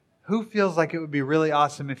Who feels like it would be really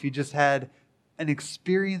awesome if you just had an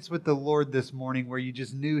experience with the Lord this morning where you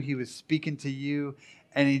just knew He was speaking to you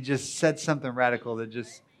and He just said something radical that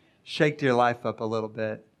just shaked your life up a little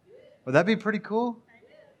bit? Would that be pretty cool?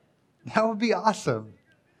 That would be awesome.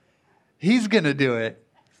 He's going to do it.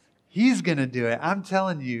 He's going to do it. I'm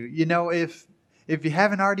telling you, if you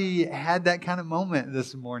haven't already had that kind of moment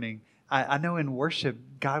this morning, I know in worship,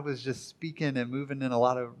 God was just speaking and moving in a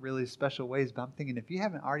lot of really special ways. But I'm thinking, if you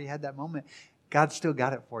haven't already had that moment, God still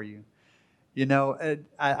got it for you. I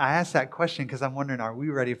asked that question because I'm wondering, are we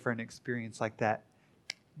ready for an experience like that?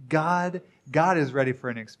 God is ready for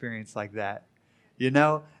an experience like that.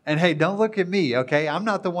 And hey, don't look at me, okay? I'm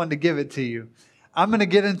not the one to give it to you. I'm going to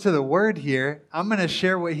get into the Word here. I'm going to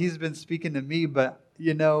share what He's been speaking to me. But,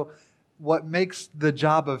 what makes the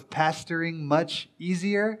job of pastoring much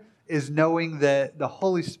easier is knowing that the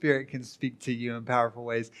Holy Spirit can speak to you in powerful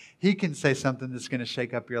ways. He can say something that's going to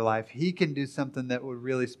shake up your life. He can do something that would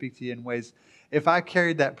really speak to you in ways. If I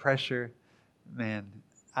carried that pressure, man,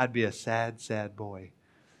 I'd be a sad, sad boy.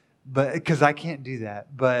 But because I can't do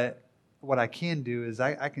that. But what I can do is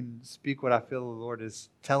I can speak what I feel the Lord is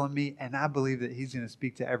telling me, and I believe that He's going to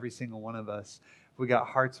speak to every single one of us. If we got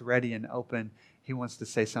hearts ready and open, He wants to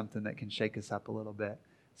say something that can shake us up a little bit.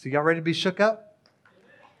 So y'all ready to be shook up?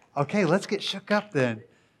 Okay, let's get shook up then.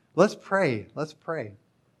 Let's pray. Let's pray.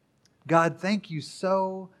 God, thank you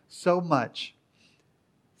so much.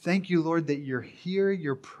 Thank you, Lord, that you're here,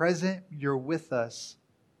 you're present, you're with us,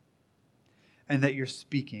 and that you're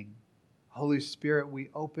speaking. Holy Spirit, we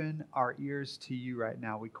open our ears to you right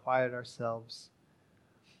now. We quiet ourselves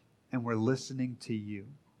and we're listening to you.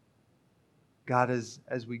 God,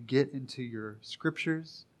 as we get into your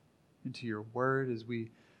scriptures, into your word, as we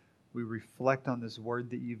reflect on this word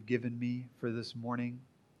that you've given me for this morning,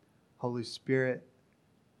 Holy Spirit,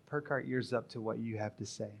 perk our ears up to what you have to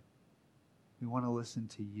say. We want to listen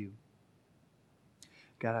to you.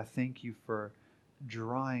 God, I thank you for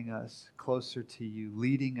drawing us closer to you,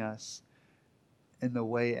 leading us in the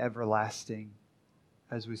way everlasting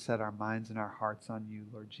as we set our minds and our hearts on you,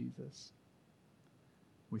 Lord Jesus.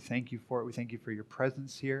 We thank you for it. We thank you for your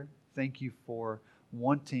presence here. Thank you for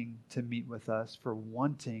wanting to meet with us, for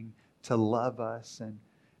wanting to love us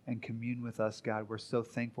and commune with us, God. We're so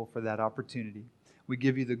thankful for that opportunity. We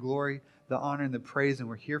give you the glory, the honor, and the praise, and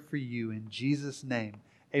we're here for you in Jesus' name.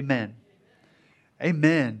 Amen.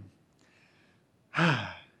 Amen.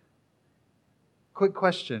 Quick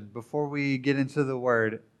question before we get into the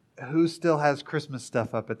word. Who still has Christmas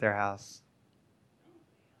stuff up at their house?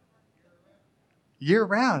 Year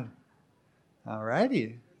round. All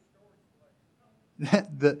righty.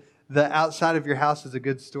 The outside of your house is a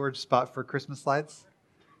good storage spot for Christmas lights?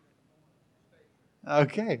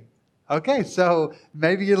 Okay. So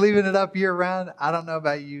maybe you're leaving it up year round. I don't know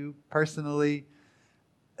about you personally.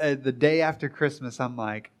 The day after Christmas, I'm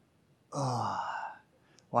like, oh,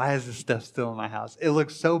 why is this stuff still in my house? It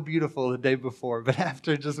looks so beautiful the day before, but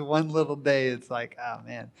after just one little day, it's like, oh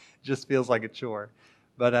man, it just feels like a chore.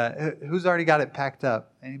 But who's already got it packed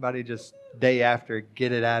up? Anybody just day after,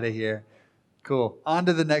 get it out of here. Cool. On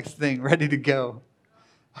to the next thing, ready to go.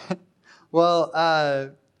 Well,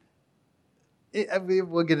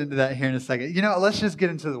 we'll get into that here in a second. Let's just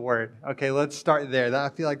get into the Word. Okay, let's start there. I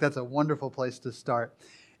feel like that's a wonderful place to start.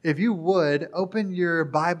 If you would, open your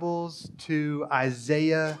Bibles to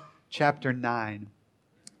Isaiah chapter 9.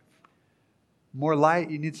 More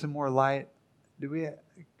light? You need some more light?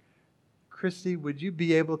 Christy, would you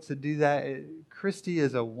be able to do that? Christy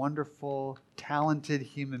is a wonderful, talented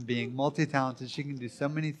human being, multi-talented. She can do so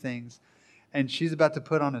many things. And she's about to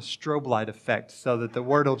put on a strobe light effect so that the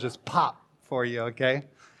word will just pop for you, okay?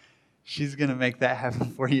 She's going to make that happen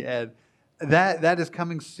for you, Ed. That is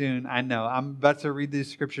coming soon, I know. I'm about to read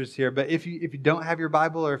these scriptures here. But if you don't have your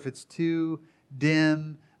Bible or if it's too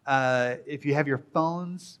dim, if you have your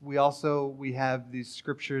phones, we have these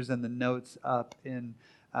scriptures and the notes up in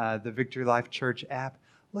the Victory Life Church app.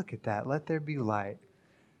 Look at that. Let there be light.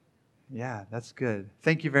 Yeah, that's good.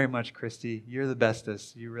 Thank you very much, Christy. You're the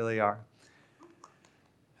bestest. You really are.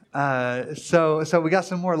 So we got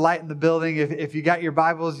some more light in the building. If you got your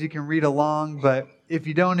Bibles, you can read along. But if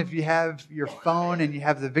you don't, if you have your phone and you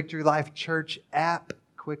have the Victory Life Church app,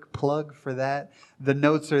 quick plug for that. The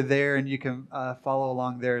notes are there and you can follow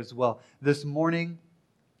along there as well. This morning,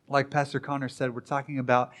 like Pastor Connor said, we're talking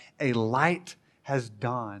about a light has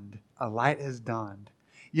dawned. A light has dawned.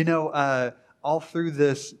 All through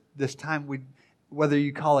this time, whether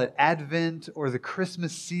you call it Advent or the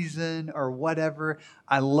Christmas season or whatever,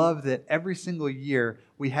 I love that every single year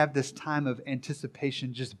we have this time of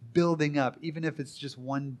anticipation just building up, even if it's just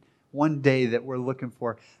one one day that we're looking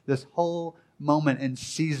for, this whole moment and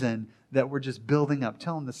season that we're just building up,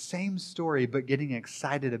 telling the same story, but getting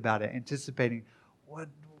excited about it, anticipating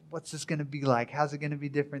what's this going to be like? How's it going to be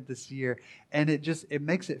different this year? And it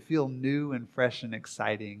makes it feel new and fresh and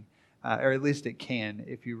exciting, or at least it can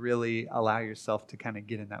if you really allow yourself to kind of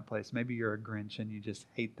get in that place. Maybe you're a Grinch and you just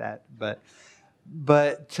hate that, but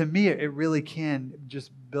to me, it really can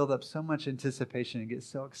just build up so much anticipation and get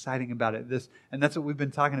so exciting about it. And that's what we've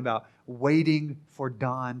been talking about, waiting for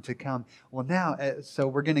dawn to come. Well, now, so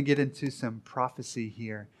we're going to get into some prophecy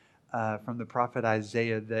here from the prophet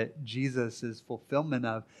Isaiah that Jesus is fulfillment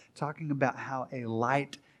of, talking about how a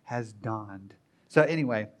light has dawned. So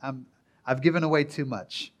anyway, I've given away too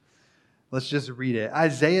much. Let's just read it.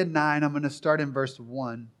 Isaiah 9, I'm going to start in verse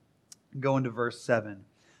 1, go into verse 7.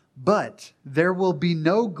 But there will be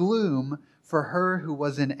no gloom for her who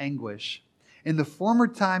was in anguish. In the former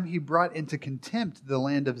time he brought into contempt the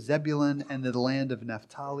land of Zebulun and the land of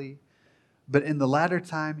Naphtali. But in the latter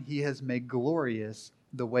time he has made glorious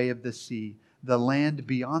the way of the sea, the land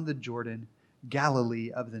beyond the Jordan,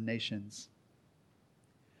 Galilee of the nations.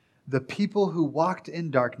 The people who walked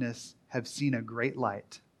in darkness have seen a great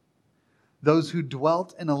light. Those who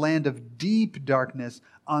dwelt in a land of deep darkness,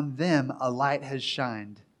 on them a light has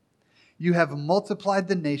shined. You have multiplied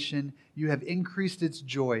the nation. You have increased its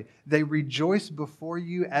joy. They rejoice before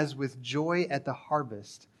you as with joy at the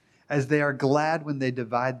harvest, as they are glad when they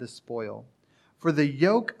divide the spoil. For the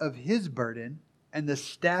yoke of his burden and the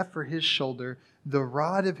staff for his shoulder, the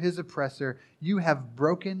rod of his oppressor, you have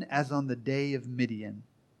broken as on the day of Midian.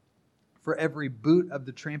 For every boot of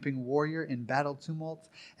the tramping warrior in battle tumults,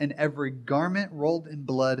 and every garment rolled in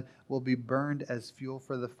blood will be burned as fuel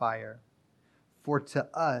for the fire. For to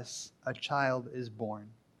us a child is born,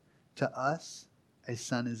 to us a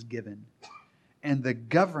son is given, and the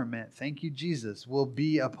government, thank you Jesus, will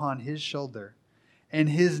be upon his shoulder, and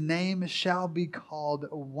his name shall be called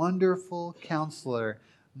Wonderful Counselor,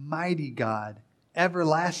 Mighty God,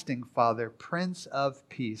 Everlasting Father, Prince of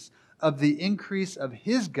Peace. Of the increase of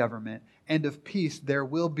his government and of peace there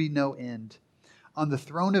will be no end, on the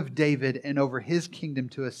throne of David and over his kingdom,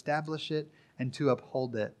 to establish it and to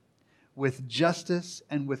uphold it with justice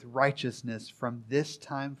and with righteousness from this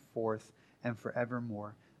time forth and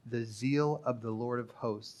forevermore. The zeal of the Lord of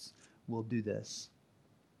hosts will do this.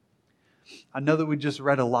 I know that we just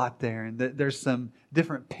read a lot there, and that there's some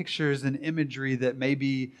different pictures and imagery that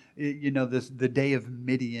maybe, the day of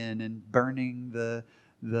Midian and burning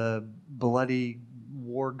the bloody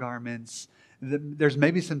war garments. There's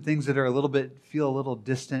maybe some things that feel a little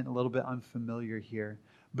distant, a little bit unfamiliar here.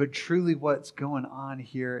 But truly what's going on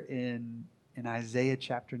here in Isaiah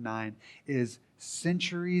chapter 9 is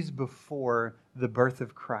centuries before the birth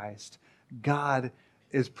of Christ, God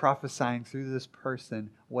is prophesying through this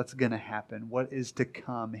person what's going to happen, what is to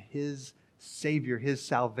come, his Savior, his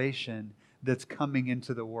salvation that's coming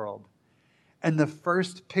into the world. And the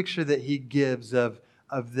first picture that he gives of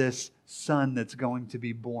this son that's going to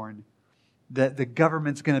be born, that the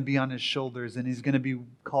government's going to be on his shoulders, and he's going to be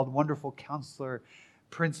called Wonderful Counselor,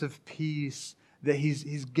 Prince of Peace, that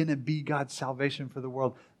he's going to be God's salvation for the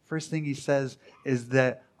world. First thing he says is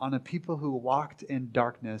that on a people who walked in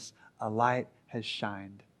darkness, a light has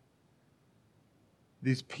shined.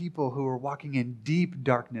 These people who are walking in deep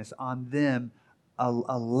darkness, on them a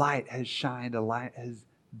light has shined, a light has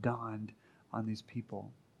dawned on these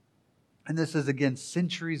people. And this is, again,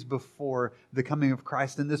 centuries before the coming of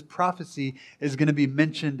Christ. And this prophecy is going to be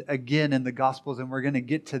mentioned again in the Gospels, and we're going to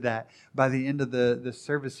get to that by the end of the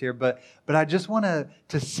service here. But I just want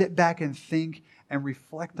to sit back and think and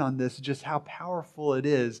reflect on this, just how powerful it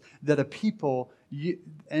is that a people,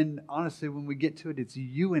 and honestly, when we get to it, it's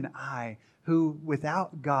you and I, who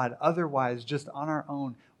without God, otherwise just on our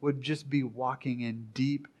own, would just be walking in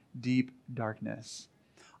deep, deep darkness.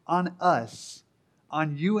 On us,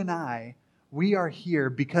 on you and I, we are here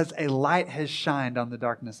because a light has shined on the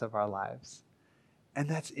darkness of our lives. And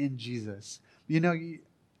that's in Jesus.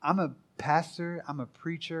 I'm a pastor, I'm a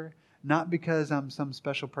preacher, not because I'm some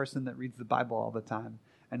special person that reads the Bible all the time,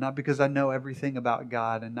 and not because I know everything about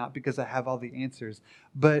God, and not because I have all the answers.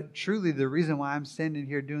 But truly, the reason why I'm standing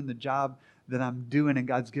here doing the job that I'm doing, and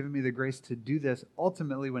God's given me the grace to do this,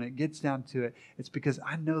 ultimately, when it gets down to it, it's because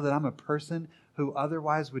I know that I'm a person who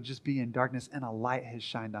otherwise would just be in darkness, and a light has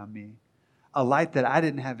shined on me. A light that I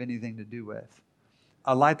didn't have anything to do with.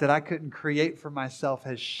 A light that I couldn't create for myself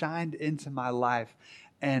has shined into my life.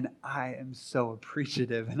 And I am so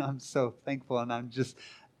appreciative, and I'm so thankful, and I'm just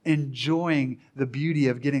enjoying the beauty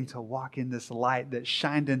of getting to walk in this light that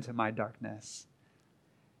shined into my darkness.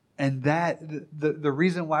 And that the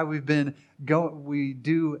reason why we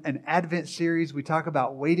do an Advent series, we talk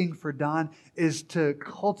about waiting for dawn, is to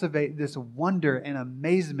cultivate this wonder and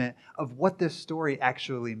amazement of what this story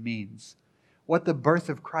actually means. What the birth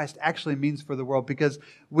of Christ actually means for the world. Because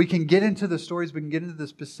we can get into the stories, we can get into the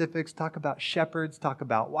specifics, talk about shepherds, talk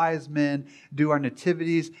about wise men, do our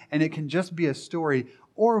nativities, and it can just be a story.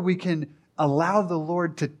 Or we can allow the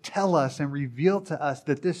Lord to tell us and reveal to us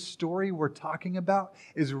that this story we're talking about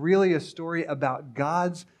is really a story about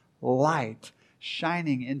God's light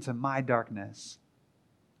shining into my darkness.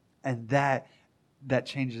 And that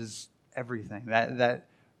changes everything. That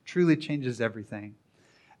truly changes everything.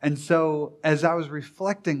 And so as I was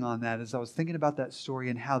reflecting on that, as I was thinking about that story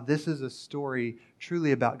and how this is a story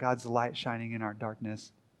truly about God's light shining in our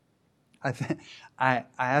darkness, I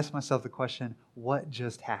asked myself the question, what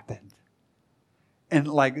just happened? And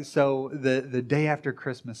so the day after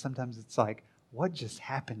Christmas, sometimes it's like, what just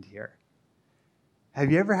happened here?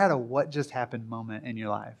 Have you ever had a what just happened moment in your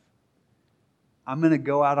life? I'm going to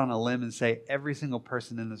go out on a limb and say every single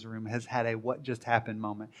person in this room has had a what just happened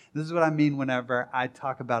moment. This is what I mean whenever I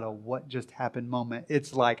talk about a what just happened moment.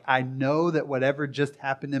 It's like I know that whatever just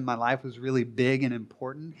happened in my life was really big and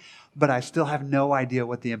important, but I still have no idea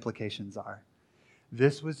what the implications are.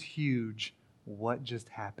 This was huge. What just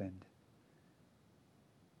happened?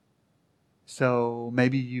 So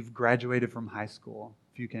maybe you've graduated from high school.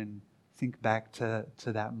 If you can think back to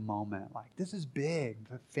that moment, like this is big.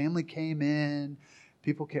 The family came in,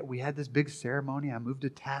 we had this big ceremony. I moved to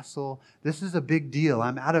Tassel. This is a big deal.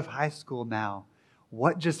 I'm out of high school now.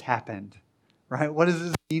 What just happened? Right? What does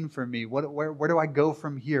this mean for me? Where do I go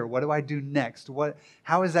from here? What do I do next?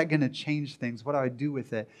 How is that going to change things? What do I do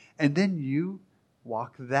with it? And then you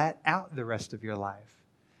walk that out the rest of your life.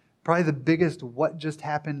 Probably the biggest what just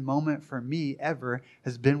happened moment for me ever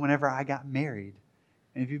has been whenever I got married.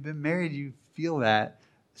 And if you've been married, you feel that.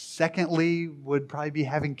 Secondly, would probably be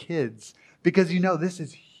having kids. Because this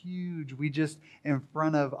is huge. We just, in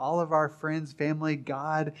front of all of our friends, family,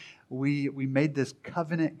 God, we made this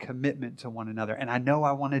covenant commitment to one another. And I know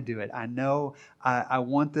I want to do it. I know I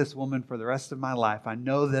want this woman for the rest of my life. I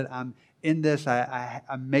know that I'm in this.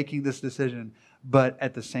 I'm making this decision. But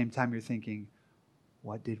at the same time, you're thinking,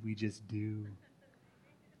 what did we just do?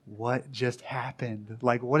 What just happened?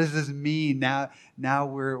 Like, what does this mean? Now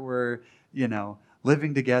we're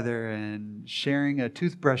living together and sharing a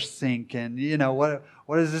toothbrush sink, and what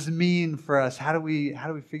does this mean for us? How do we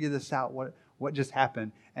figure this out? What just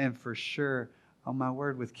happened? And for sure, on my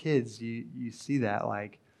word, with kids, you see that,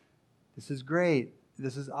 like, this is great,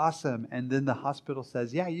 this is awesome, and then the hospital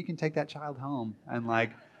says, yeah, you can take that child home, and like,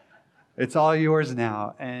 it's all yours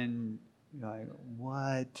now, and you're like,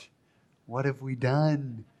 what have we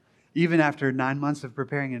done? Even after 9 months of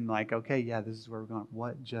preparing and like, okay, yeah, this is where we're going.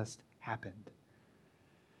 What just happened?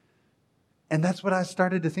 And that's what I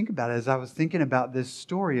started to think about as I was thinking about this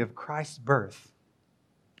story of Christ's birth.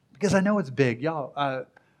 Because I know it's big. Y'all,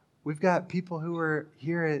 we've got people who are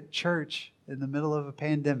here at church in the middle of a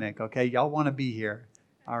pandemic, okay? Y'all want to be here,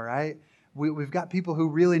 all right? We've got people who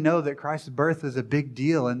really know that Christ's birth is a big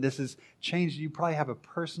deal and this has changed. You probably have a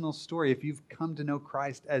personal story. If you've come to know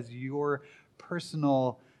Christ as your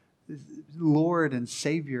personal Lord and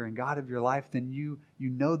Savior and God of your life, then you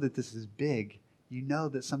know that this is big. You know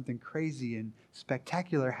that something crazy and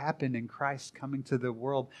spectacular happened in Christ coming to the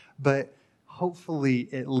world. But hopefully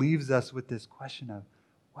it leaves us with this question of,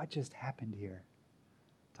 what just happened here?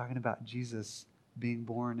 Talking about Jesus being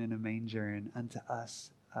born in a manger and unto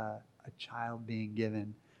us a child being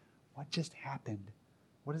given. What just happened?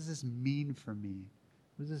 What does this mean for me?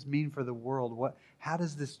 What does this mean for the world? How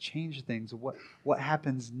does this change things? What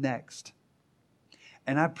happens next?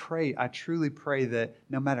 And I truly pray that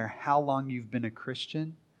no matter how long you've been a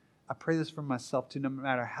Christian, I pray this for myself too, no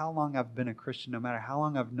matter how long I've been a Christian, no matter how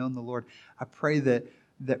long I've known the Lord, I pray that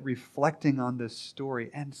reflecting on this story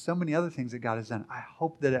and so many other things that God has done, I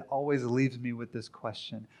hope that it always leaves me with this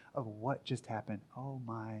question of what just happened? Oh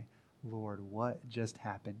my Lord, what just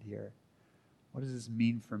happened here? What does this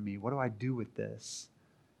mean for me? What do I do with this?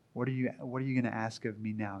 What are you going to ask of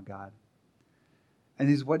me now, God? And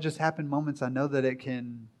these what just happened moments, I know that it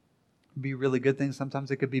can be really good things. Sometimes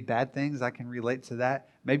it could be bad things. I can relate to that.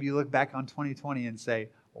 Maybe you look back on 2020 and say,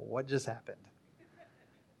 well, what just happened?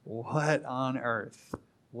 What on earth?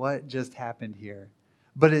 What just happened here?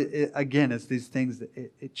 But again, it's these things that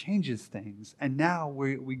it changes things. And now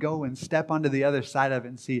we go and step onto the other side of it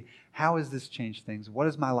and see, how has this changed things? What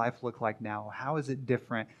does my life look like now? How is it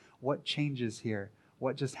different? What changes here?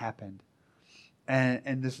 What just happened?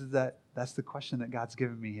 And that's the question that God's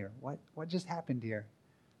given me here. What just happened here?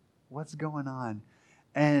 What's going on?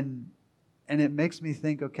 And it makes me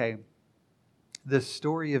think, okay, the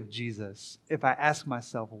story of Jesus, if I ask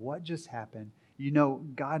myself, what just happened?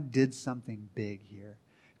 God did something big here.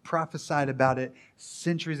 Prophesied about it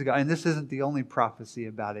centuries ago. And this isn't the only prophecy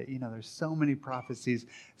about it. There's so many prophecies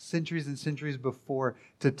centuries and centuries before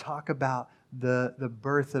to talk about the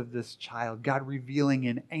birth of this child. God revealing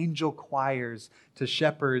in angel choirs to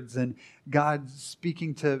shepherds, and God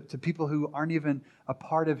speaking to people who aren't even a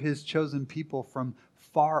part of his chosen people from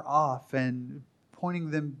far off, and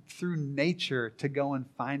pointing them through nature to go and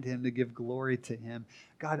find him, to give glory to him.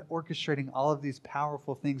 God orchestrating all of these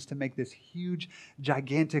powerful things to make this huge,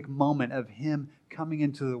 gigantic moment of him coming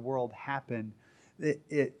into the world happen.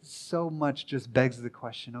 It so much just begs the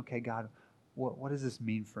question, okay, God, what does this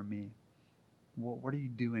mean for me? What are you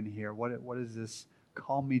doing here? What does this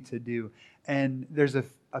call me to do? And there's a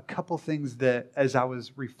couple things that, as I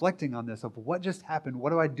was reflecting on this, of what just happened,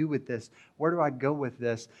 what do I do with this? Where do I go with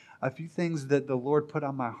this? A few things that the Lord put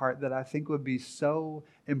on my heart that I think would be so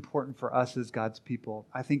important for us as God's people.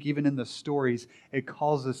 I think even in the stories, it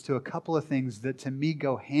calls us to a couple of things that to me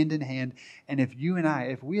go hand in hand. And if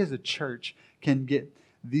we as a church can get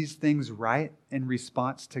these things right in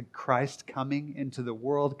response to Christ coming into the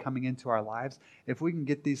world, coming into our lives, if we can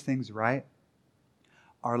get these things right,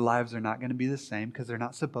 our lives are not going to be the same, because they're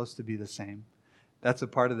not supposed to be the same. That's a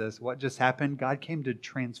part of this. What just happened? God came to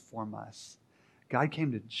transform us. God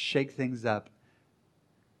came to shake things up.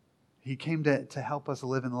 He came to help us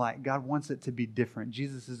live in the light. God wants it to be different.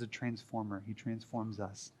 Jesus is a transformer. He transforms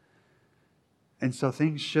us. And so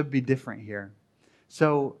things should be different here.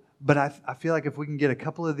 But I feel like if we can get a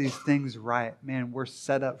couple of these things right, man, we're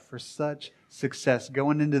set up for such success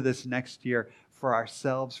going into this next year, for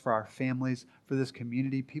ourselves, for our families, for this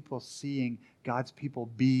community, people seeing God's people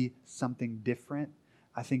be something different.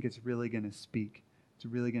 I think it's really going to speak. It's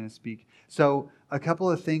really going to speak. So a couple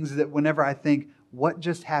of things that whenever I think, what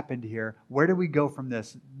just happened here? Where do we go from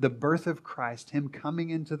this? The birth of Christ, him coming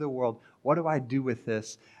into the world. What do I do with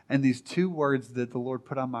this? And these two words that the Lord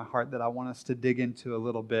put on my heart that I want us to dig into a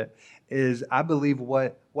little bit is, I believe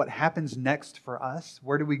what happens next for us,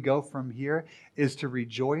 where do we go from here, is to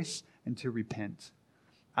rejoice and to repent.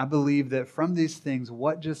 I believe that from these things,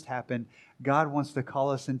 what just happened, God wants to call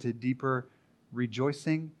us into deeper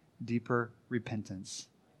rejoicing, deeper repentance.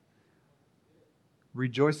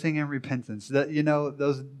 Rejoicing and repentance.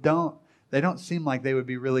 Those don't seem like they would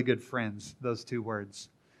be really good friends, those two words.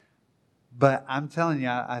 But I'm telling you,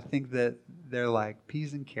 I think that they're like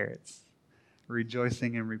peas and carrots,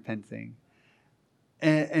 rejoicing and repenting.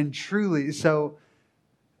 And truly, so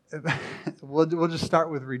we'll just start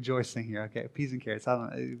with rejoicing here, okay? Peas and carrots.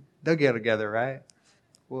 They'll go together, right?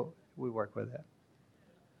 We work with it.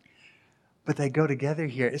 But they go together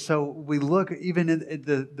here. So we look even at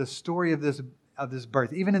the story of this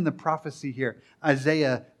birth, even in the prophecy here.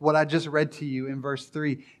 Isaiah, what I just read to you in verse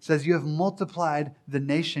 3, says, "You have multiplied the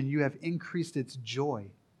nation, you have increased its joy.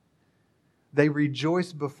 They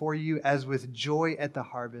rejoice before you as with joy at the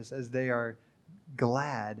harvest, as they are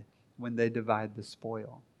glad when they divide the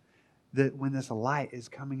spoil." That when this light is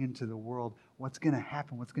coming into the world, what's going to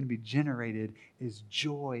happen, what's going to be generated is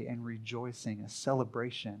joy and rejoicing, a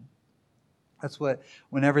celebration. That's what,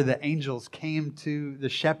 whenever the angels came to the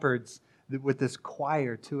shepherds with this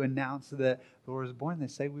choir to announce that the Lord was born, they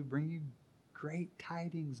say, "We bring you great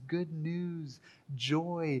tidings, good news,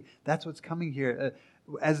 joy." That's what's coming here.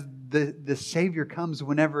 As the Savior comes,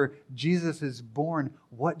 whenever Jesus is born,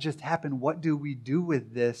 what just happened? What do we do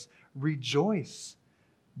with this? Rejoice.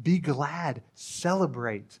 Be glad.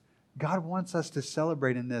 Celebrate. God wants us to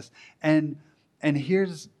celebrate in this. And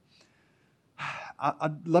here's,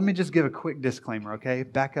 let me just give a quick disclaimer, okay?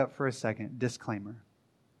 Back up for a second. Disclaimer.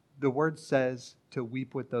 The word says to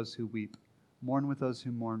weep with those who weep, mourn with those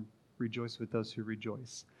who mourn, rejoice with those who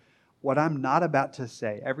rejoice. What I'm not about to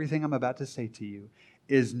say, everything I'm about to say to you,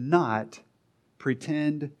 is not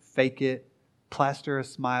pretend, fake it, plaster a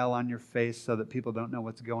smile on your face so that people don't know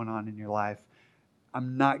what's going on in your life.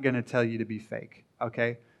 I'm not going to tell you to be fake,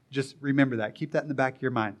 okay? Just remember that. Keep that in the back of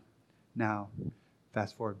your mind. Now,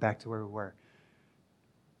 fast forward back to where we were.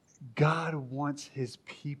 God wants his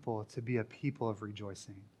people to be a people of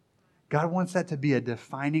rejoicing. God wants that to be a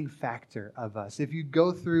defining factor of us. If you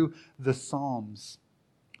go through the Psalms,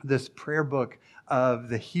 this prayer book of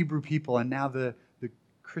the Hebrew people and now the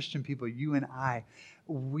Christian people, you and I,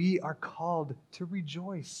 we are called to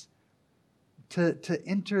rejoice. To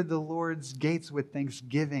enter the Lord's gates with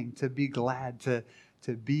thanksgiving, to be glad, to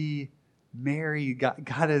be merry.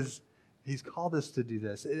 He's called us to do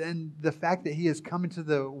this. And the fact that he has come into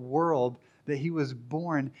the world, that he was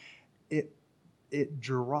born, it it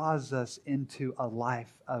draws us into a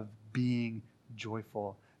life of being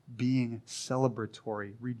joyful, being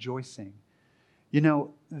celebratory, rejoicing. You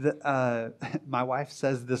know, my wife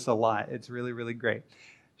says this a lot. It's really, really great.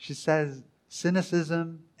 She says,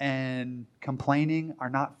 cynicism and complaining are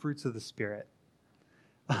not fruits of the Spirit.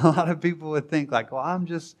 A lot of people would think like, well, I'm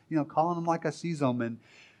just, calling them like I sees them. And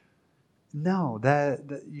no,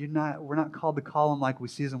 that you're not, we're not called to call them like we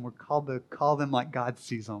see them. We're called to call them like God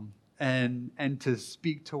sees them and to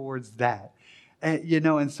speak towards that.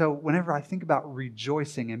 And so whenever I think about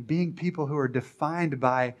rejoicing and being people who are defined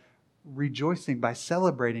by rejoicing, by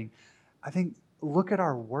celebrating, I think, look at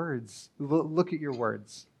our words. Look at your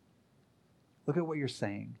words. Look at what you're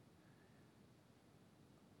saying.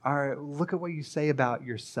 Look at what you say about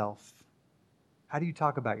yourself. How do you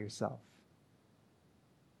talk about yourself?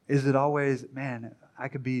 Is it always, man, I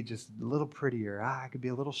could be just a little prettier. I could be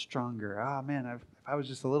a little stronger. Man, if I was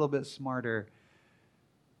just a little bit smarter.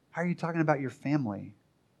 How are you talking about your family?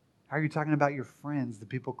 How are you talking about your friends, the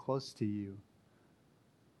people close to you?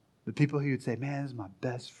 The people who you'd say, man, this is my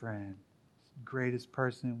best friend, greatest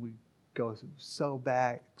person. We go so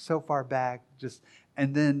far back,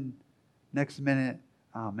 and then next minute,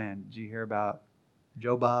 oh man, did you hear about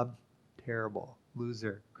Joe Bob? Terrible,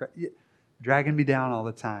 loser, dragging me down all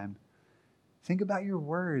the time. Think about your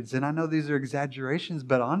words. And I know these are exaggerations,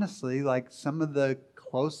 but honestly, like some of the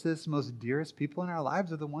closest, most dearest people in our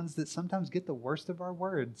lives are the ones that sometimes get the worst of our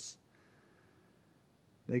words.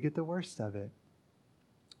 They get the worst of it.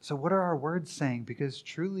 So what are our words saying? Because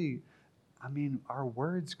truly, our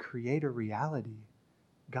words create a reality.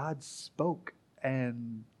 God spoke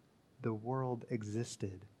and the world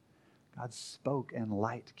existed. God spoke and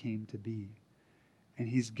light came to be. And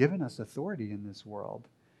He's given us authority in this world.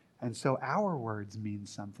 And so our words mean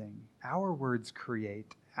something. Our words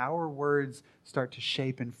create. Our words start to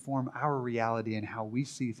shape and form our reality and how we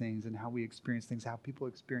see things and how we experience things, how people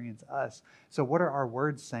experience us. So what are our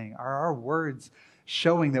words saying? Are our words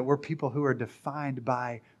showing that we're people who are defined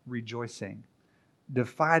by rejoicing,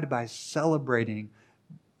 defined by celebrating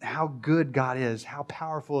how good God is, how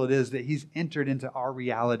powerful it is that He's entered into our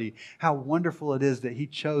reality, how wonderful it is that He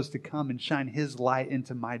chose to come and shine His light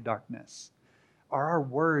into my darkness? Are our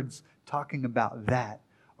words talking about that?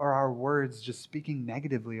 Are our words just speaking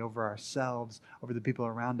negatively over ourselves, over the people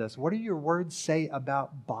around us? What do your words say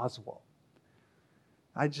about Boswell?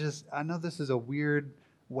 I know this is a weird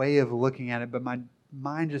way of looking at it, but my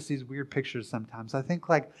mind just sees weird pictures sometimes. I think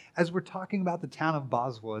like as we're talking about the town of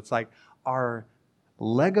Boswell, it's like, are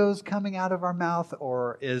Legos coming out of our mouth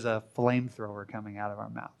or is a flamethrower coming out of our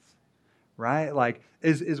mouth? Right? Like,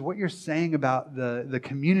 is what you're saying about the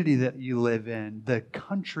community that you live in, the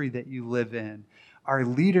country that you live in, our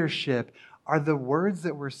leadership, are the words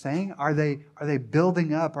that we're saying, are they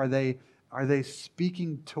building up? Are they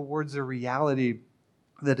speaking towards a reality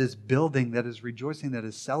that is building, that is rejoicing, that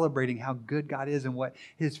is celebrating how good God is and what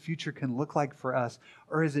His future can look like for us?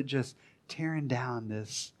 Or is it just tearing down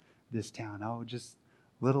this town? Oh, just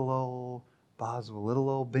little old Boswell, little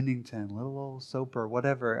old Bennington, little old Soper,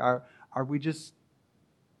 whatever. Are we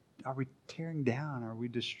tearing down? Are we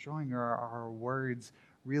destroying? Or are our words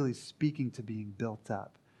really speaking to being built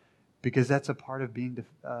up? Because that's a part of being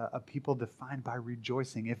a people defined by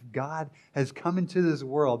rejoicing. If God has come into this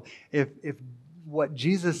world, if what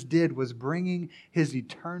Jesus did was bringing His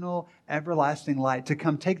eternal, everlasting light to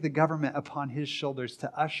come take the government upon His shoulders,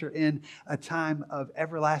 to usher in a time of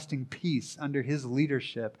everlasting peace under His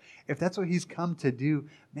leadership, if that's what He's come to do,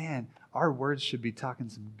 man, our words should be talking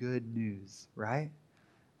some good news, right?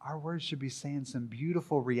 Our words should be saying some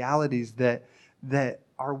beautiful realities that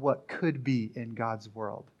are what could be in God's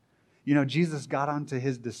world. You know, Jesus got onto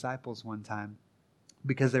His disciples one time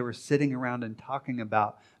because they were sitting around and talking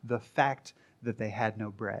about the fact that they had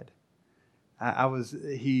no bread.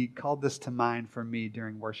 He called this to mind for me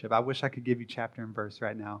during worship. I wish I could give you chapter and verse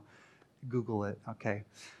right now. Google it. Okay.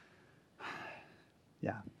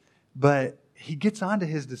 Yeah. But He gets on to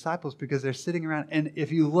His disciples because they're sitting around. And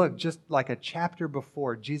if you look, just like a chapter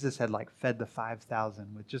before, Jesus had fed the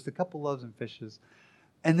 5,000 with just a couple loaves and fishes.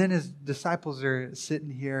 And then His disciples are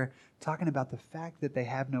sitting here talking about the fact that they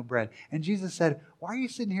have no bread. And Jesus said, why are you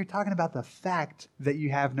sitting here talking about the fact that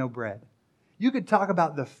you have no bread? You could talk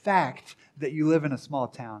about the fact that you live in a small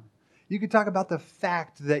town. You could talk about the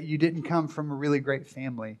fact that you didn't come from a really great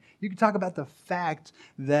family. You could talk about the fact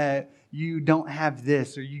that you don't have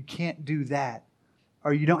this or you can't do that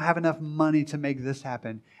or you don't have enough money to make this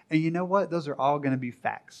happen. And you know what? Those are all going to be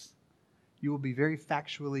facts. You will be very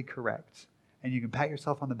factually correct. And you can pat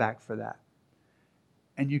yourself on the back for that.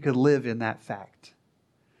 And you could live in that fact.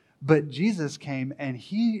 But Jesus came and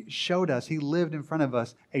he showed us, he lived in front of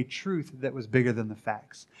us a truth that was bigger than the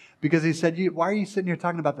facts. Because he said, why are you sitting here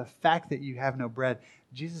talking about the fact that you have no bread?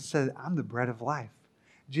 Jesus said, I'm the bread of life.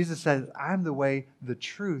 Jesus said, I'm the way, the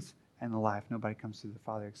truth, and the life. Nobody comes to the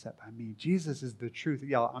Father except by me. Jesus is the truth.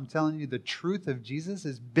 Y'all, I'm telling you, the truth of Jesus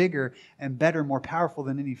is bigger and better, more powerful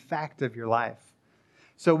than any fact of your life.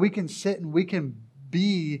 So we can sit and we can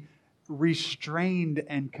be restrained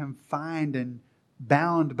and confined and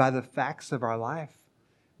bound by the facts of our life.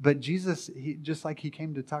 But Jesus, just like he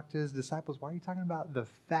came to talk to his disciples, why are you talking about the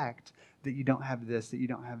fact that you don't have this, that you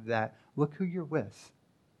don't have that? Look who you're with.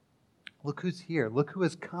 Look who's here. Look who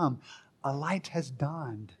has come. A light has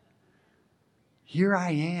dawned. Here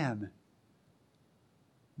I am.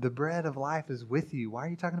 The bread of life is with you. Why are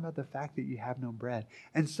you talking about the fact that you have no bread?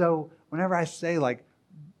 And so whenever I say, like,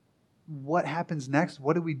 what happens next?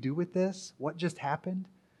 What do we do with this? What just happened?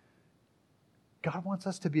 God wants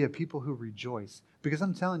us to be a people who rejoice. Because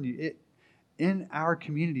I'm telling you, in our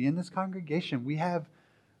community, in this congregation, we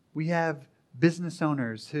have business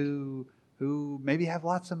owners who maybe have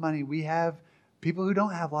lots of money. We have people who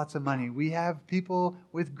don't have lots of money. We have people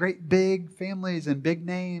with great big families and big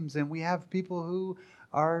names. And we have people who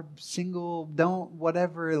are single, don't,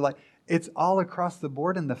 whatever. Like, it's all across the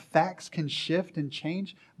board, and the facts can shift and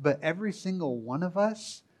change. But every single one of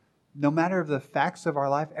us, no matter the facts of our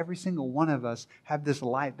life, every single one of us have this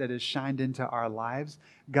light that is shined into our lives.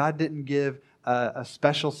 God didn't give a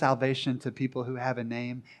special salvation to people who have a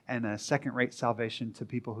name and a second-rate salvation to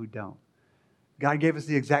people who don't. God gave us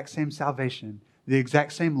the exact same salvation, the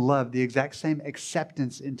exact same love, the exact same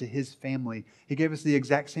acceptance into His family. He gave us the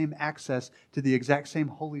exact same access to the exact same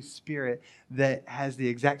Holy Spirit that has the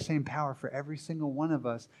exact same power for every single one of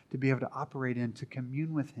us to be able to operate in, to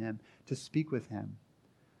commune with Him, to speak with Him.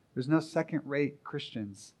 There's no second-rate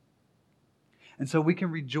Christians. And so we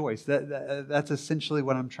can rejoice. That's essentially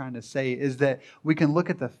what I'm trying to say, is that we can look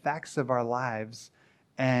at the facts of our lives,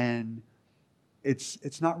 and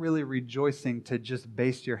it's not really rejoicing to just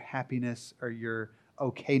base your happiness or your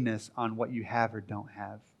okayness on what you have or don't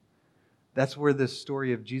have. That's where this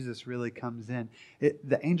story of Jesus really comes in.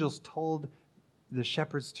 The angels told the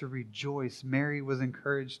shepherds to rejoice. Mary was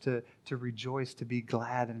encouraged to rejoice, to be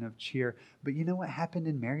glad and of cheer. But you know what happened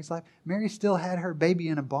in Mary's life? Mary still had her baby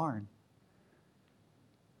in a barn.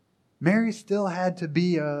 Mary still had to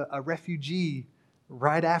be a refugee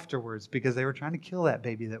right afterwards because they were trying to kill that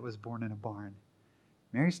baby that was born in a barn.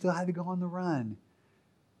 Mary still had to go on the run.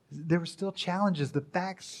 There were still challenges.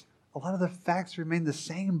 A lot of the facts remained the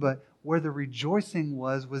same, but where the rejoicing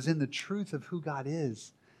was in the truth of who God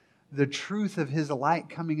is. The truth of His light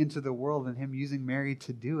coming into the world and Him using Mary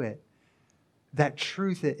to do it. That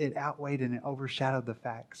truth, it outweighed and it overshadowed the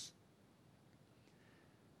facts.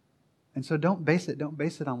 And so don't base it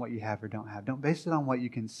on what you have or don't have. Don't base it on what you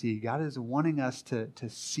can see. God is wanting us to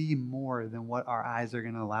see more than what our eyes are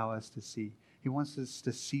going to allow us to see. He wants us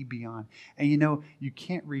to see beyond. And you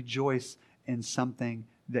can't rejoice in something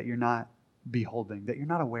that you're not beholding, that you're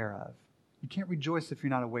not aware of. You can't rejoice if you're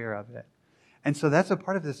not aware of it. And so that's a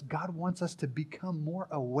part of this. God wants us to become more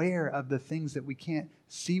aware of the things that we can't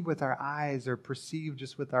see with our eyes or perceive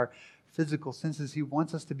just with our physical senses. He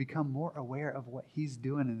wants us to become more aware of what He's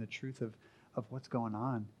doing and the truth of what's going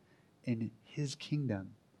on in His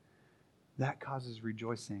kingdom. That causes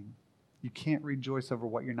rejoicing. You can't rejoice over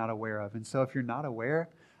what you're not aware of. And so if you're not aware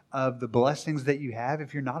of the blessings that you have,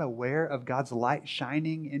 if you're not aware of God's light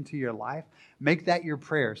shining into your life, make that your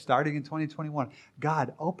prayer starting in 2021.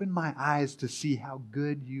 God, open my eyes to see how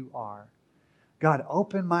good you are. God,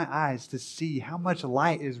 open my eyes to see how much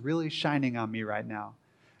light is really shining on me right now.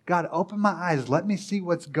 God, open my eyes. Let me see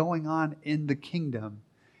what's going on in the kingdom.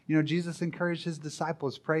 Jesus encouraged His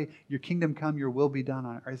disciples, pray, your kingdom come, your will be done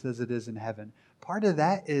on earth as it is in heaven. Part of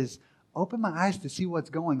that is open my eyes to see what's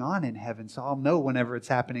going on in heaven so I'll know whenever it's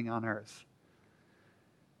happening on earth.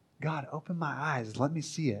 God, open my eyes. Let me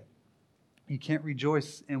see it. You can't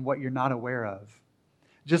rejoice in what you're not aware of.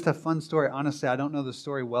 Just a fun story. Honestly, I don't know the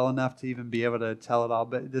story well enough to even be able to tell it all,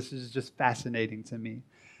 but this is just fascinating to me.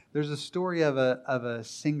 There's a story of a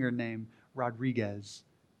singer named Rodriguez.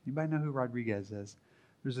 Anybody know who Rodriguez is?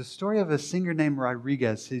 There's a story of a singer named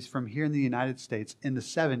Rodriguez. He's from here in the United States. In the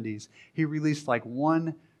 70s, he released like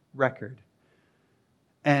one record,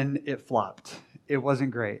 and it flopped. It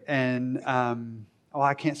wasn't great. And,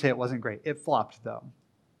 I can't say it wasn't great. It flopped, though.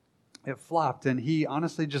 It flopped, and he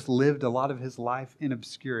honestly just lived a lot of his life in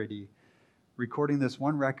obscurity, recording this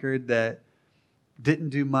one record that didn't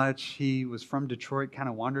do much. He was from Detroit, kind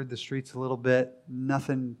of wandered the streets a little bit.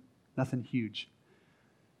 Nothing huge.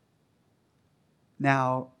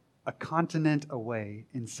 Now, a continent away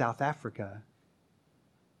in South Africa,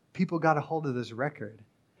 people got a hold of this record,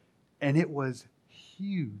 and it was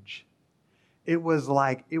huge. It was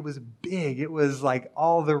big. It was like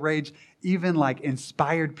all the rage, even like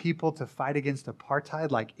inspired people to fight against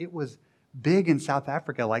apartheid. Like it was big in South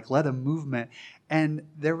Africa, like led a movement. And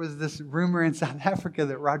there was this rumor in South Africa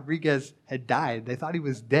that Rodriguez had died. They thought he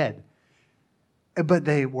was dead. But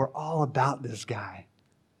they were all about this guy.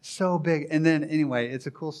 So big. And then anyway, it's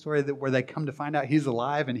a cool story that where they come to find out he's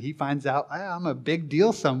alive and he finds out, I'm a big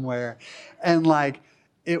deal somewhere. And like,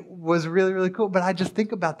 it was really, really cool. But I just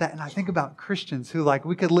think about that, and I think about Christians who, like,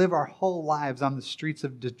 we could live our whole lives on the streets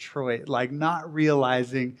of Detroit, like, not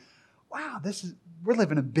realizing, wow, we're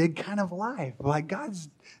living a big kind of life. Like, God's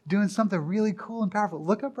doing something really cool and powerful.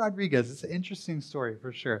 Look up Rodriguez. It's an interesting story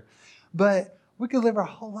for sure. But we could live our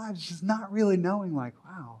whole lives just not really knowing, like,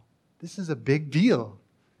 wow, this is a big deal.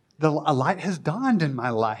 A light has dawned in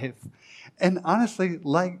my life. And honestly,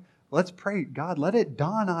 like, let's pray, God, let it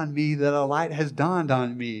dawn on me that a light has dawned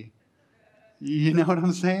on me. You know what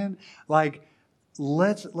I'm saying? Like,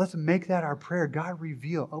 let's make that our prayer. God,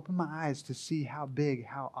 reveal, open my eyes to see how big,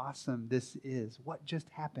 how awesome this is. What just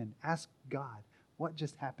happened? Ask God, what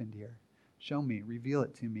just happened here? Show me, reveal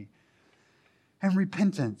it to me. And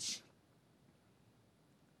repentance.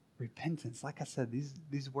 Repentance, like I said,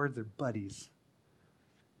 these words are buddies.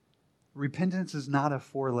 Repentance is not a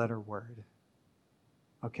 4-letter word.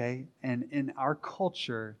 Okay? And in our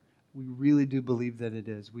culture, we really do believe that it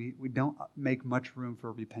is. We don't make much room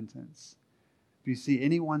for repentance. If you see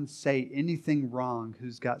anyone say anything wrong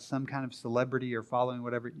who's got some kind of celebrity or following,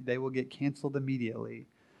 whatever, they will get canceled immediately.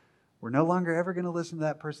 We're no longer ever going to listen to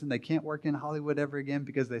that person. They can't work in Hollywood ever again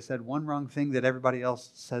because they said one wrong thing that everybody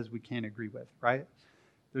else says we can't agree with, right?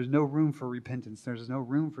 There's no room for repentance. There's no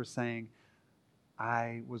room for saying,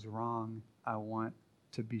 I was wrong. I want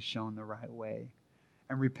to be shown the right way.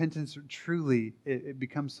 And repentance truly, it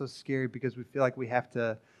becomes so scary because we feel like we have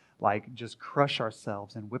to like just crush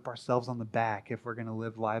ourselves and whip ourselves on the back if we're going to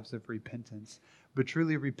live lives of repentance. But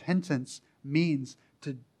truly, repentance means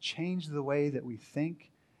to change the way that we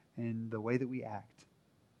think and the way that we act.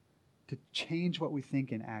 To change what we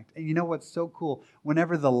think and act. And you know what's so cool?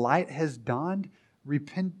 Whenever the light has dawned,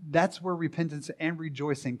 that's where repentance and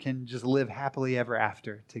rejoicing can just live happily ever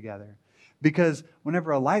after together. Because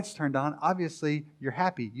whenever a light's turned on, obviously you're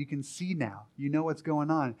happy. You can see now. You know what's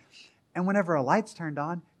going on. And whenever a light's turned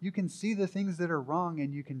on, you can see the things that are wrong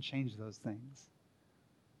and you can change those things.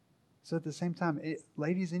 So at the same time,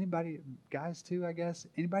 ladies, anybody, guys too, I guess,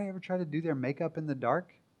 anybody ever try to do their makeup in the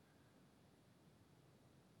dark?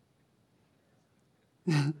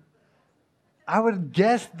 I would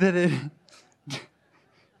guess that it...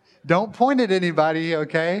 Don't point at anybody,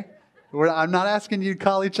 okay? I'm not asking you to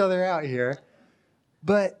call each other out here.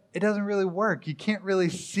 But it doesn't really work. You can't really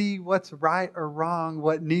see what's right or wrong,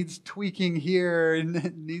 what needs tweaking here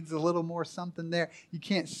and needs a little more something there. You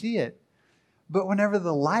can't see it. But whenever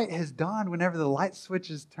the light has dawned, whenever the light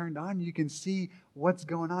switch is turned on, you can see what's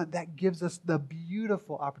going on. That gives us the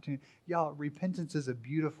beautiful opportunity. Y'all, repentance is a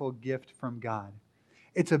beautiful gift from God.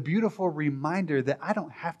 It's a beautiful reminder that I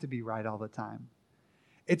don't have to be right all the time.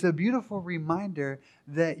 It's a beautiful reminder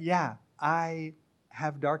that, yeah, I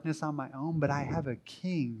have darkness on my own, but I have a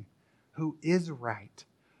king who is right,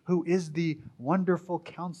 who is the wonderful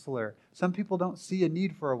counselor. Some people don't see a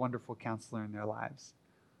need for a wonderful counselor in their lives.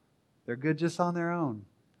 They're good just on their own.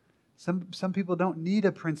 Some people don't need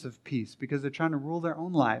a prince of peace because they're trying to rule their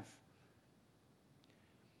own life.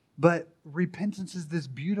 But repentance is this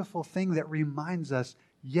beautiful thing that reminds us,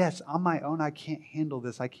 yes, on my own, I can't handle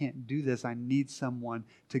this. I can't do this. I need someone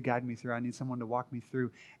to guide me through. I need someone to walk me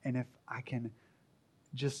through. And if I can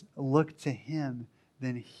just look to Him,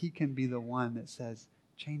 then He can be the one that says,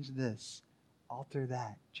 change this, alter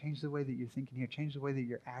that, change the way that you're thinking here, change the way that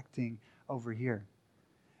you're acting over here.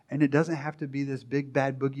 And it doesn't have to be this big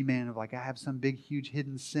bad boogeyman of like, I have some big huge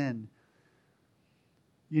hidden sin.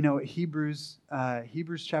 You know, Hebrews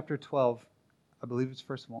chapter 12, I believe it's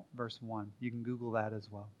verse 1. You can Google that as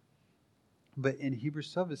well. But in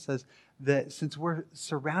Hebrews 12, it says that since we're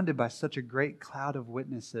surrounded by such a great cloud of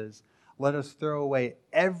witnesses, let us throw away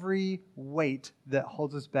every weight that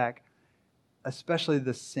holds us back, especially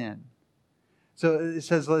the sin. So it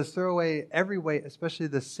says, let us throw away every weight, especially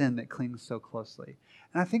the sin that clings so closely.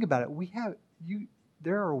 And I think about it,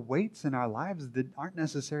 there are weights in our lives that aren't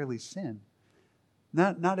necessarily sin.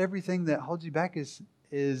 Not everything that holds you back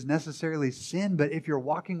is necessarily sin, but if you're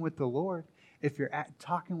walking with the Lord, if you're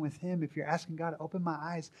talking with Him, if you're asking God to open my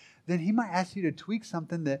eyes, then He might ask you to tweak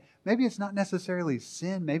something that maybe it's not necessarily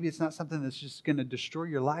sin. Maybe it's not something that's just going to destroy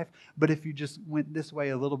your life. But if you just went this way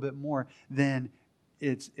a little bit more, then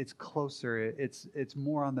it's closer. It's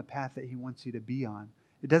more on the path that He wants you to be on.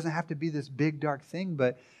 It doesn't have to be this big, dark thing.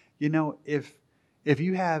 But, if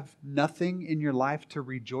you have nothing in your life to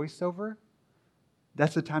rejoice over,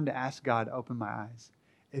 that's the time to ask God, open my eyes.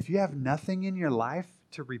 If you have nothing in your life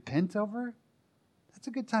to repent over, that's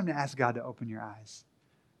a good time to ask God to open your eyes.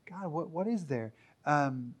 God, what is there?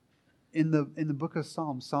 In the book of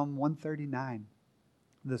Psalms, Psalm 139,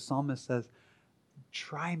 the psalmist says,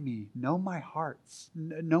 try me, know my heart,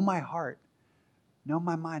 know my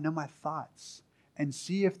mind, know my thoughts, and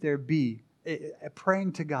see if there be,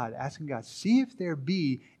 praying to God, asking God, see if there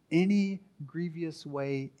be any grievous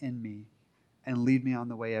way in me, and lead me on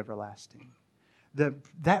the way everlasting.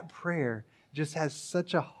 That prayer just has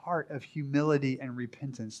such a heart of humility and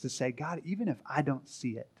repentance to say, God, even if I don't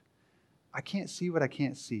see it, I can't see what I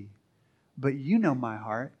can't see, but you know my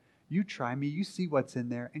heart, you try me, you see what's in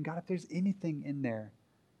there, and God, if there's anything in there,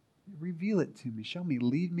 reveal it to me, show me,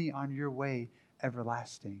 lead me on your way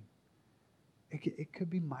everlasting. It could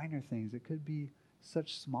be minor things, it could be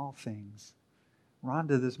such small things.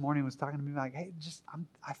 Rhonda this morning was talking to me like, hey,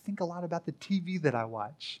 I think a lot about the TV that I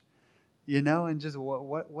watch, and just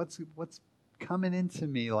what's coming into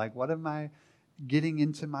me, like what am I getting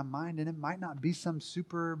into my mind? And it might not be some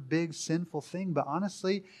super big sinful thing, but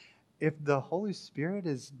honestly, if the Holy Spirit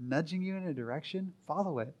is nudging you in a direction,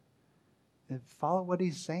 follow it. Follow what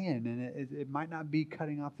He's saying, and it might not be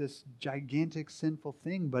cutting off this gigantic sinful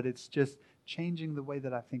thing, but it's just changing the way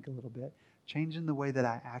that I think a little bit, changing the way that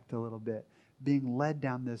I act a little bit, being led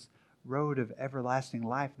down this road of everlasting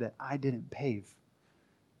life that I didn't pave.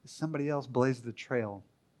 Somebody else blazed the trail.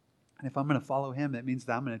 And if I'm going to follow Him, that means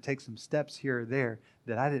that I'm going to take some steps here or there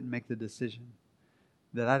that I didn't make the decision.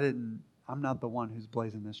 I'm not the one who's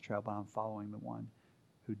blazing this trail, but I'm following the one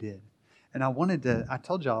who did. And I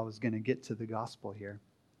told y'all I was going to get to the gospel here.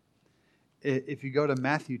 If you go to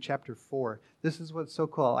Matthew chapter 4, this is what's so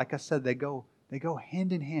cool. Like I said, they go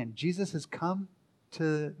hand in hand. Jesus has come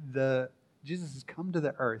to the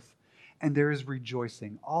earth, and there is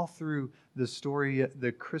rejoicing. All through the story,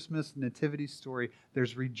 the Christmas nativity story,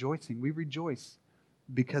 there's rejoicing. We rejoice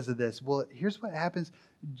because of this. Well, here's what happens.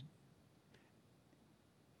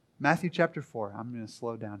 Matthew chapter 4. I'm going to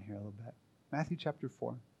slow down here a little bit. Matthew chapter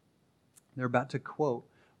 4. They're about to quote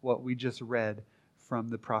what we just read from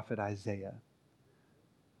the prophet Isaiah.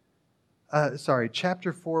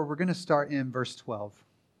 Chapter 4, we're going to start in verse 12.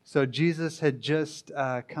 So Jesus had just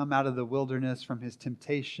come out of the wilderness from His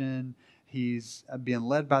temptation. He's being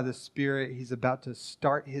led by the Spirit. He's about to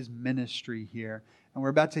start His ministry here. And we're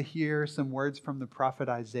about to hear some words from the prophet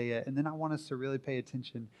Isaiah. And then I want us to really pay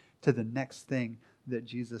attention to the next thing that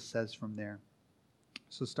Jesus says from there.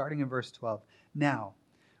 So starting in verse 12. Now,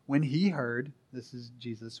 when Jesus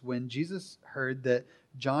heard that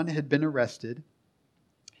John had been arrested,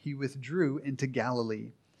 He withdrew into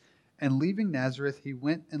Galilee. And leaving Nazareth, He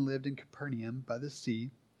went and lived in Capernaum by the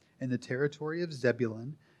sea, in the territory of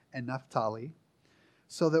Zebulun and Naphtali,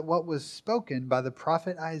 so that what was spoken by the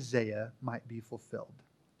prophet Isaiah might be fulfilled.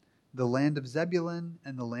 The land of Zebulun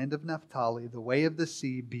and the land of Naphtali, the way of the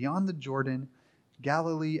sea, beyond the Jordan,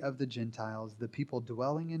 Galilee of the Gentiles, the people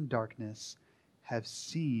dwelling in darkness have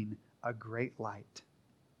seen a great light.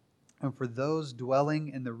 And for those dwelling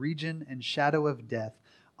in the region and shadow of death,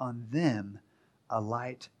 on them a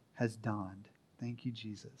light has dawned. Thank you,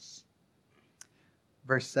 Jesus.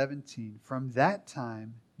 Verse 17, from that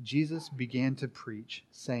time Jesus began to preach,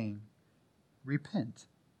 saying, repent,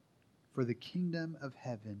 for the kingdom of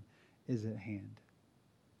heaven is at hand.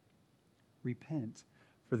 Repent,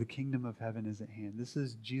 for the kingdom of heaven is at hand. This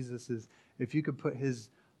is Jesus's, if you could put His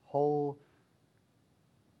whole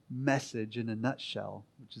message in a nutshell,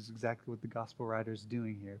 which is exactly what the gospel writer is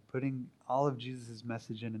doing here, putting all of Jesus'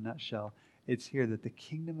 message in a nutshell, it's here that the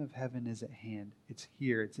kingdom of heaven is at hand. It's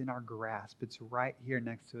here. It's in our grasp. It's right here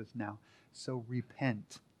next to us now. So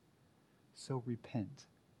repent. So repent.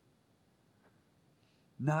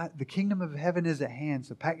 Not the kingdom of heaven is at hand,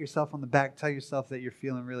 so pat yourself on the back, tell yourself that you're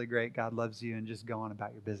feeling really great, God loves you, and just go on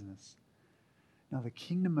about your business. No, the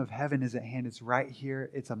kingdom of heaven is at hand. It's right here.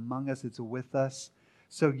 It's among us. It's with us.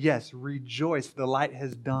 So yes, rejoice, the light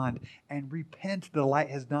has dawned, and repent, the light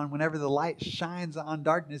has dawned. Whenever the light shines on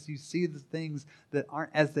darkness, you see the things that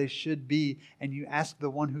aren't as they should be, and you ask the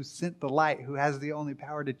one who sent the light, who has the only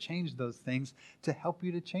power to change those things, to help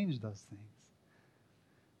you to change those things.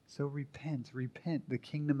 So repent, the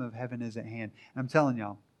kingdom of heaven is at hand. And I'm telling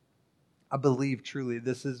y'all, I believe truly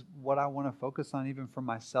this is what I want to focus on even for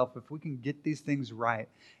myself. If we can get these things right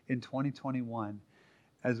in 2021,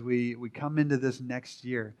 as we come into this next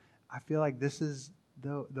year, I feel like this is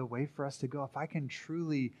the way for us to go. If I can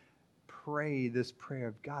truly pray this prayer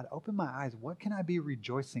of God, open my eyes. What can I be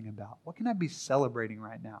rejoicing about? What can I be celebrating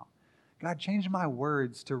right now? God, change my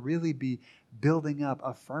words to really be building up,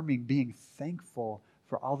 affirming, being thankful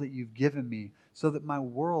for all that you've given me, so that my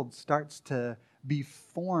world starts to be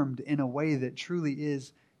formed in a way that truly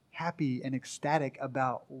is happy and ecstatic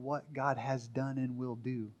about what God has done and will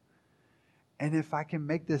do. And if I can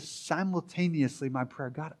make this simultaneously my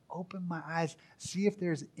prayer, God, open my eyes, see if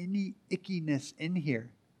there's any ickiness in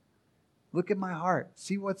here. Look at my heart,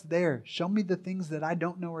 see what's there. Show me the things that I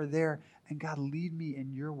don't know are there. And God, lead me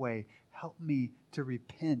in your way. Help me to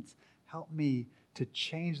repent. Help me to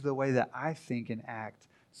change the way that I think and act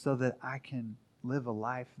so that I can live a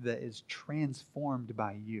life that is transformed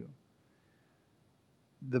by you.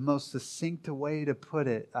 The most succinct way to put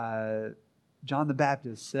it, John the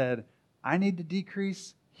Baptist said, I need to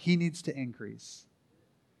decrease, he needs to increase.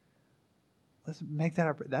 Let's make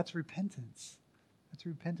that that's repentance. That's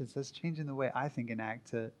repentance. That's changing the way I think and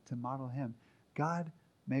act to model him. God,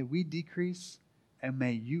 may we decrease and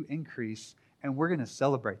may you increase, and we're going to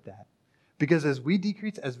celebrate that. Because as we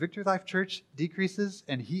decrease, as Victory Life Church decreases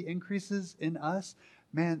and he increases in us,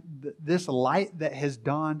 man, this light that has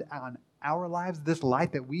dawned on our lives, this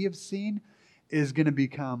light that we have seen, is going to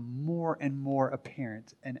become more and more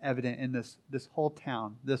apparent and evident in this whole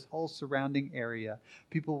town, this whole surrounding area.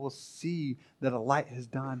 People will see that a light has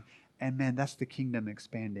dawned, and man, that's the kingdom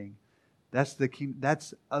expanding. That's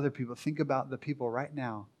other people. Think about the people right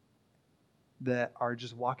now that are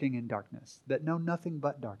just walking in darkness, that know nothing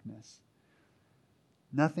but darkness.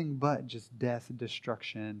 Nothing but just death,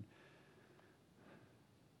 destruction,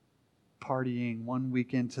 partying one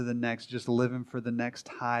weekend to the next, just living for the next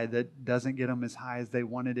high that doesn't get them as high as they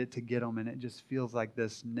wanted it to get them. And it just feels like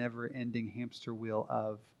this never-ending hamster wheel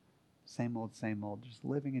of same old, just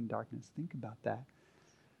living in darkness. Think about that.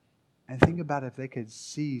 And think about if they could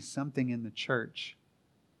see something in the church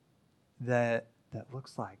that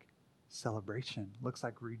looks like celebration, looks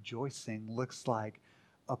like rejoicing, looks like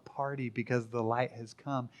a party because the light has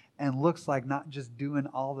come, and looks like not just doing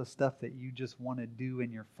all the stuff that you just want to do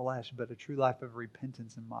in your flesh, but a true life of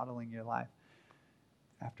repentance and modeling your life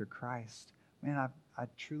after Christ. Man, I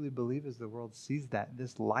truly believe as the world sees that,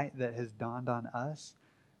 this light that has dawned on us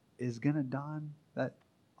is going to dawn that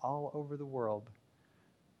all over the world,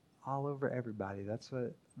 all over everybody. That's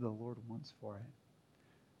what the Lord wants for it.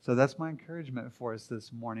 So that's my encouragement for us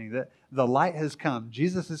this morning, that the light has come.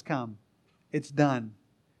 Jesus has come. It's done.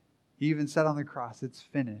 He even said on the cross, it's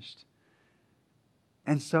finished.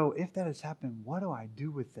 And so if that has happened, what do I do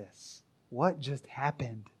with this? What just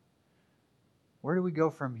happened? Where do we go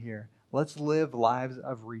from here? Let's live lives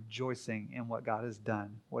of rejoicing in what God has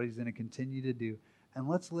done, what he's going to continue to do. And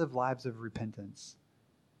let's live lives of repentance.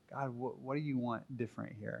 God, what do you want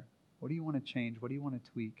different here? What do you want to change? What do you want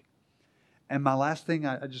to tweak? And my last thing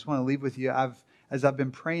I just want to leave with you, as I've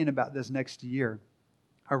been praying about this next year,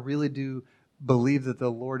 I really do believe that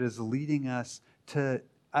the Lord is leading us to,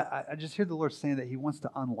 I just hear the Lord saying that he wants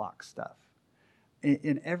to unlock stuff.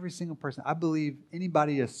 In every single person, I believe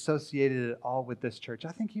anybody associated at all with this church,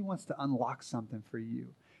 I think he wants to unlock something for you.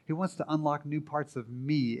 He wants to unlock new parts of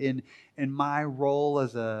me in my role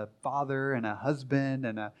as a father and a husband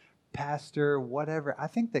and a pastor, whatever. I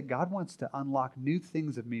think that God wants to unlock new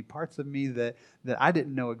things of me, parts of me that I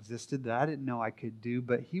didn't know existed, that I didn't know I could do,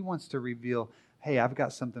 but he wants to reveal, hey, I've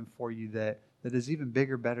got something for you that is even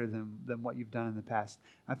bigger, better than what you've done in the past.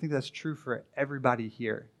 I think that's true for everybody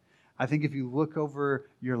here. I think if you look over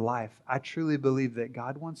your life, I truly believe that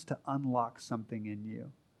God wants to unlock something in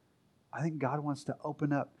you. I think God wants to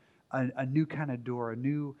open up a new kind of door, a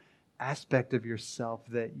new aspect of yourself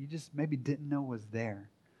that you just maybe didn't know was there.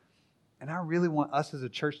 And I really want us as a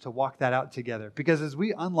church to walk that out together. Because as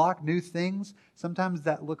we unlock new things, sometimes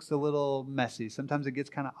that looks a little messy. Sometimes it gets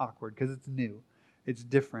kind of awkward because it's new. It's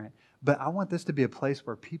different. But I want this to be a place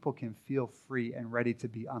where people can feel free and ready to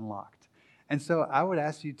be unlocked. And so I would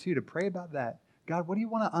ask you too to pray about that. God, what do you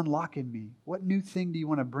want to unlock in me? What new thing do you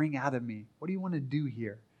want to bring out of me? What do you want to do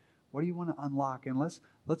here? What do you want to unlock? And let's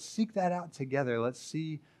seek that out together. Let's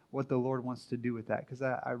see what the Lord wants to do with that. Because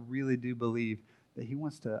I really do believe that he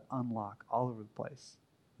wants to unlock all over the place.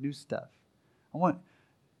 New stuff. I want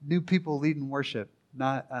new people leading worship.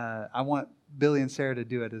 I want Billy and Sarah to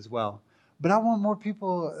do it as well. But I want more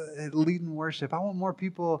people leading worship. I want more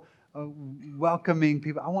people welcoming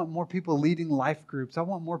people. I want more people leading life groups. I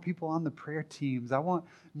want more people on the prayer teams. I want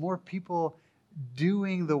more people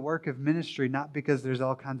doing the work of ministry, not because there's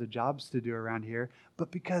all kinds of jobs to do around here,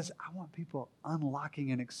 but because I want people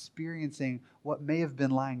unlocking and experiencing what may have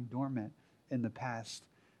been lying dormant in the past.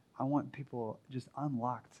 I want people just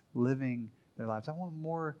unlocked, living their lives. I want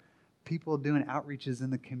more people doing outreaches in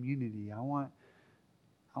the community. I want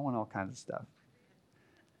all kinds of stuff.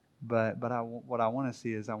 But what I want to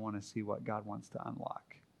see is I want to see what God wants to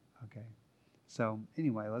unlock. Okay. So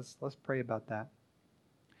anyway, let's pray about that.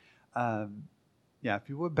 If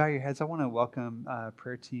you would bow your heads, I want to welcome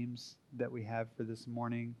prayer teams that we have for this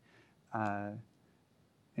morning.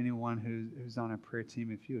 Anyone who's on a prayer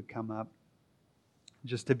team, if you would come up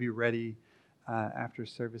just to be ready after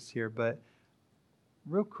service here. But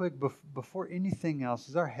real quick, before anything else,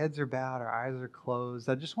 as our heads are bowed, our eyes are closed,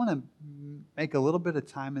 I just want to make a little bit of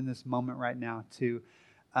time in this moment right now to,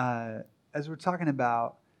 as we're talking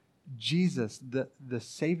about Jesus, the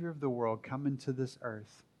Savior of the world, coming to this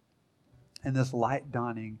earth and this light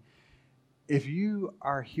dawning. If you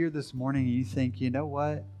are here this morning and you think, you know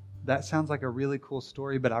what, that sounds like a really cool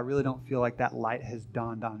story, but I really don't feel like that light has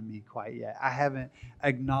dawned on me quite yet. I haven't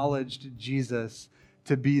acknowledged Jesus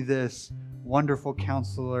to be this wonderful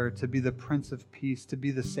counselor, to be the Prince of Peace, to be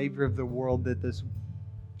the Savior of the world that this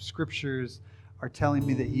scriptures are telling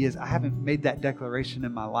me that He is. I haven't made that declaration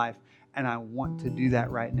in my life, and I want to do that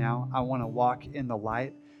right now. I want to walk in the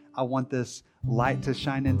light. I want this light to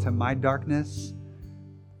shine into my darkness.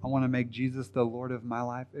 I want to make Jesus the Lord of my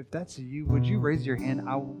life. If that's you, would you raise your hand?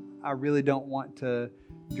 I really don't want to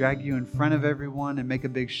drag you in front of everyone and make a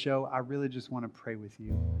big show. I really just want to pray with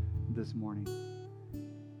you this morning.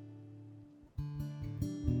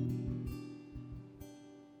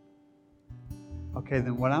 Okay,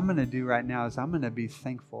 then what I'm going to do right now is I'm going to be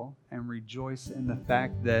thankful and rejoice in the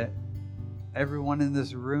fact that everyone in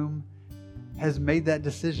this room has made that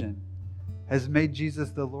decision, has made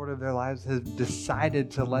Jesus the Lord of their lives, has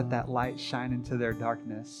decided to let that light shine into their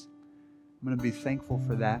darkness. I'm going to be thankful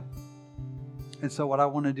for that. And so what I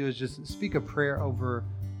want to do is just speak a prayer over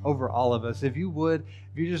all of us. If you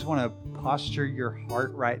just want to posture your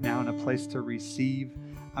heart right now in a place to receive,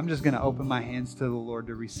 I'm just going to open my hands to the Lord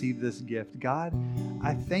to receive this gift. God,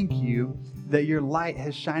 I thank you that your light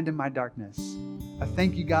has shined in my darkness. I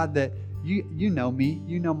thank you, God, that you know me.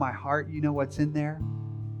 You know my heart. You know what's in there.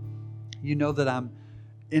 You know that I'm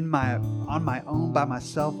on my own, by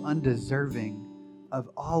myself, undeserving of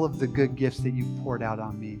all of the good gifts that you've poured out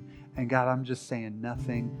on me. And God, I'm just saying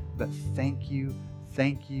nothing but thank you,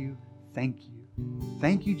 thank you, thank you.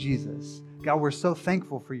 Thank you, Jesus. God, we're so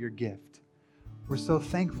thankful for your gift. We're so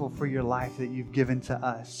thankful for your life that you've given to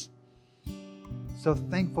us. So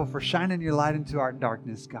thankful for shining your light into our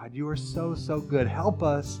darkness, God. You are so, so good. Help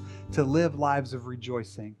us to live lives of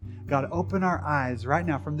rejoicing. God, open our eyes right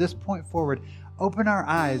now from this point forward. Open our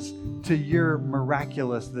eyes to your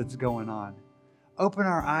miraculous that's going on. Open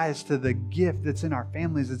our eyes to the gift that's in our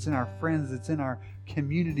families, that's in our friends, that's in our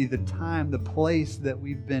community, the time, the place that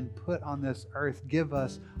we've been put on this earth. Give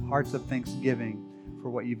us hearts of thanksgiving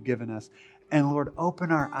for what you've given us. And Lord,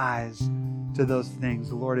 open our eyes to those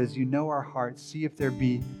things. Lord, as you know our hearts, see if there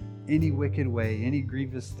be any wicked way, any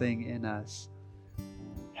grievous thing in us.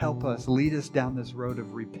 Help us, lead us down this road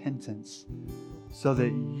of repentance so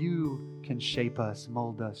that you can shape us,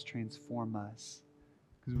 mold us, transform us.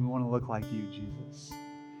 Because we want to look like you, Jesus.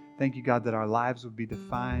 Thank you, God, that our lives would be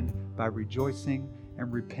defined by rejoicing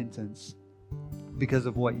and repentance because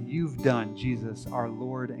of what you've done, Jesus, our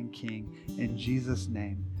Lord and King. In Jesus'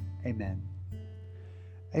 name, amen.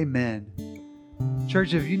 Amen.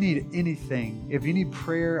 Church, if you need anything, if you need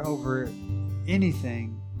prayer over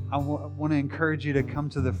anything, I want to encourage you to come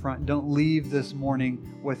to the front. Don't leave this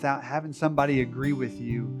morning without having somebody agree with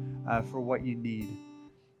you for what you need.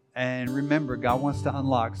 And remember, God wants to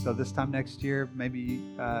unlock. So this time next year, maybe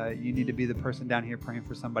you need to be the person down here praying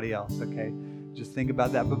for somebody else, okay? Just think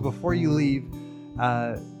about that. But before you leave,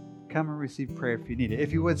 come and receive prayer if you need it.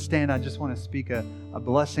 If you would stand, I just want to speak a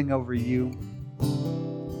blessing over you.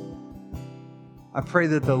 I pray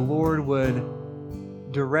that the Lord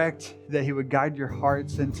would direct, that He would guide your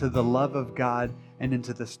hearts into the love of God and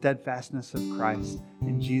into the steadfastness of Christ.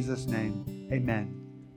 In Jesus' name, amen.